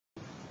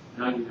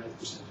99%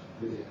 of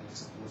really had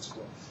excellent board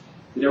score.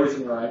 Did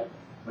everything right.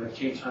 When it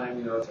came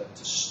time,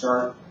 to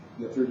start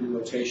the third-year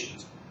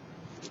rotations,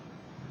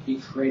 he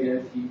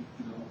traded,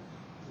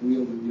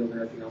 wheeled and wheeled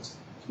and everything else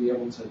to be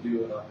able to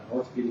do an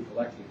orthopedic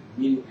elective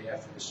immediately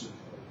after his surgical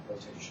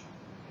rotation.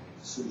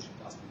 As soon as you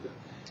possibly could.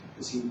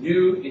 Because he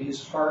knew in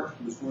his heart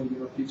he was going to be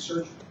an orthopedic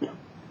surgeon.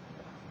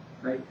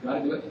 Right? Got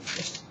to do it. And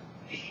just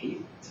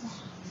hated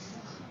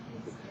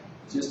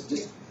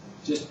it.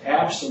 Just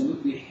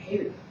absolutely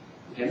hated it.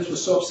 And this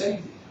was so upsetting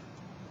to him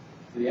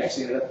that he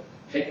actually ended up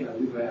taking a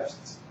leave of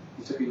absence.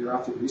 He took a year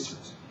off to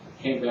research,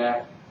 came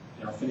back,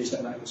 finished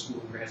up medical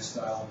school in grand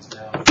style, and is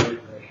now very,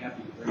 very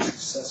happy, very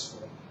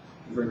successful,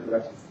 and very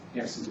productive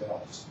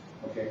anesthesiologist.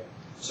 Okay?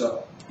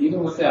 So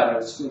even with that, I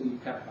would still be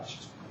kind of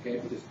cautious. Okay?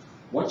 Because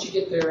once you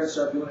get there and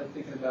start doing it,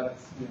 thinking about it,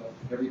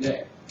 every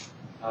day,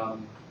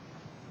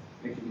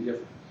 it can be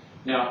different.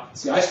 Now,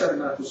 see, I started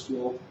medical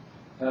school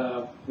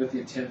with the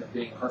intent of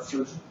being a heart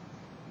surgeon.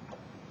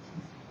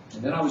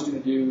 And then I was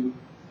going to do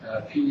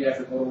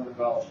pediatric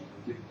otolaryngology,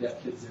 giving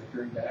deaf kids their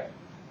hearing back.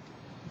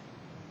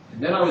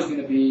 And then I was going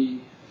to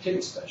be a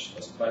kidney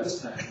specialist. By this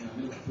time,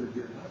 I'm in my third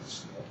year of medical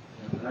school.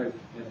 And the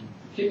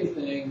kidney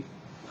thing,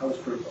 I was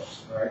pretty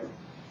close, all right?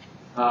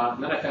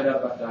 And then I found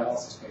out about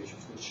dialysis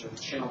patients, which are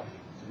challenging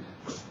to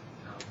manage.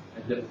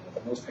 And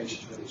difficult. Most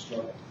patients really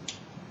struggle.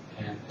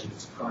 And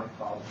it's a chronic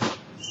problem.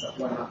 And stuff.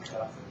 Why not try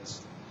out for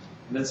this?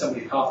 And then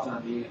somebody coughed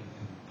on me,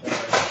 and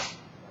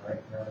all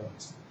right, there it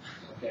is.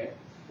 Okay?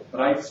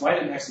 So I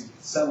didn't actually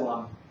settle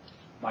on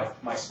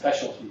my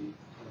specialty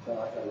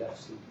until I could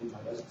actually do my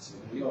residency.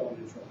 And we all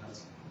do internal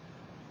medicine.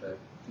 But,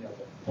 the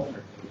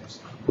pulmonary thing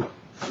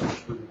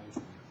actually.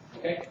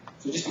 Okay?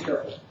 So just be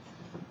careful.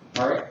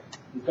 All right?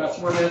 We've got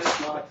 4 minutes. If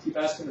you want to keep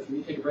asking, if you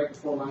need to take a break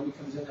before Mindy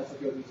comes in, that's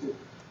okay with me too.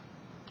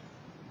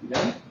 You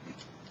done?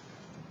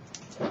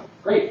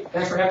 Great.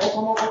 Thanks for having me.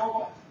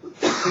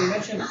 So you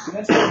mentioned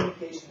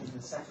communication is an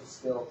essential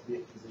skill to be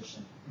a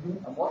physician.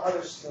 And what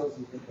other skills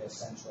do you think are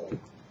essential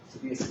to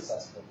be a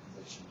successful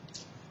physician?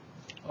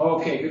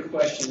 Okay, good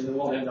question, and then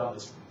we'll end on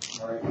this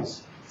one. All right,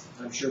 because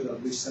I'm sure that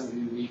at least some of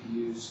you need to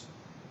use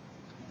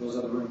those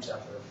other rooms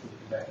out there when you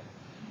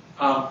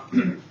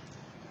come back.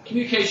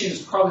 Communication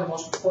is probably the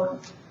most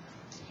important.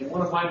 And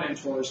one of my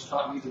mentors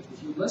taught me that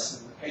if you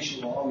listen, the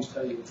patient will always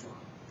tell you what's wrong.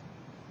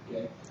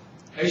 Okay?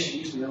 The patient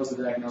usually knows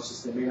the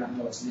diagnosis, they may not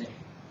know its name.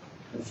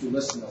 But if you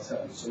listen, they'll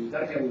tell you. So you've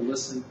got to be able to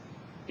listen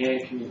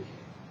and communicate.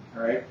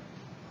 All right?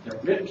 Now,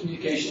 written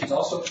communication is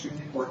also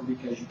extremely important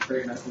because you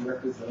create medical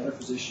records that other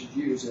physicians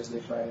use as they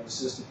try to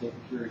assist in taking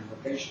care of your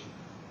patient,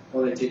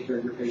 or they take care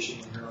of your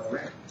patient in your own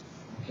way.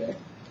 Okay?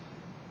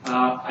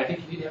 I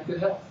think you need to have good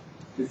health,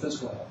 good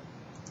physical health.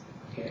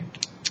 Okay?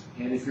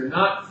 And if you're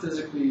not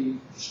physically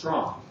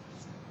strong,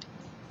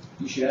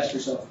 you should ask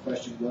yourself the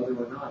question whether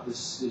or not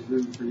this is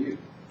really for you.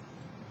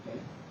 Okay?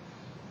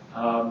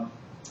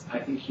 I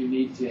think you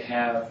need to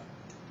have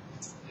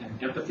an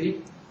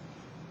empathy,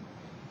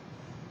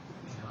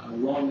 a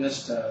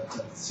willingness to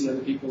see other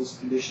people's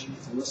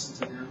conditions, to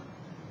listen to them,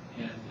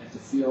 and to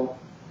feel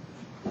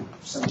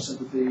some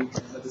sympathy.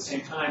 And at the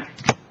same time,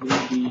 you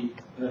need to be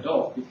an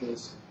adult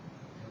because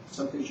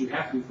some things you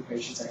have to do for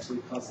patients actually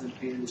cause them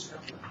pain and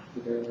discomfort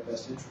if they're in their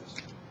best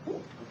interest.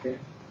 Okay?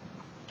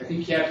 I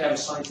think you have to have a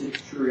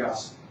scientific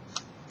curiosity.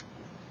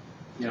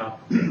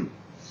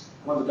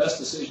 One of the best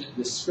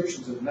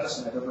descriptions of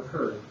medicine I've ever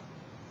heard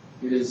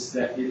is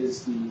that it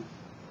is the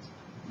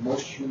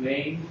most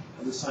humane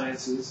of the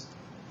sciences,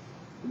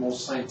 the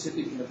most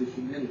scientific of the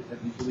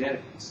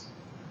humanities,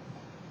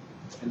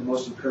 and the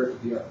most empiric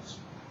of the arts.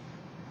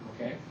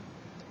 Okay?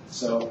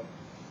 So,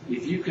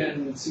 if you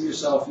can see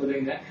yourself living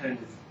in that kind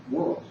of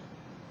world,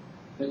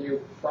 then you're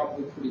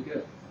probably pretty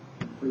good,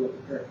 pretty well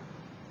prepared.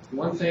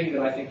 One thing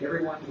that I think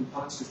everyone who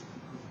wants to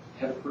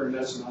have a career in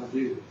medicine ought to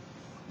do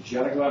is you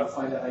got to go out and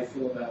find out how you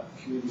feel about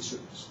community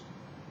service.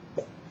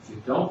 If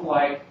you don't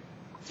like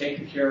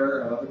taking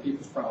care of other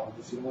people's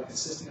problems, if you don't like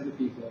assisting other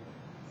people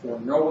for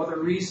no other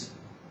reason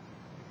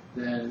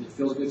than it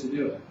feels good to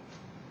do it,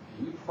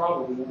 you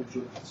probably won't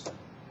enjoy this.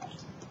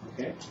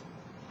 Okay?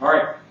 All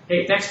right.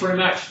 Hey, thanks very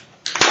much.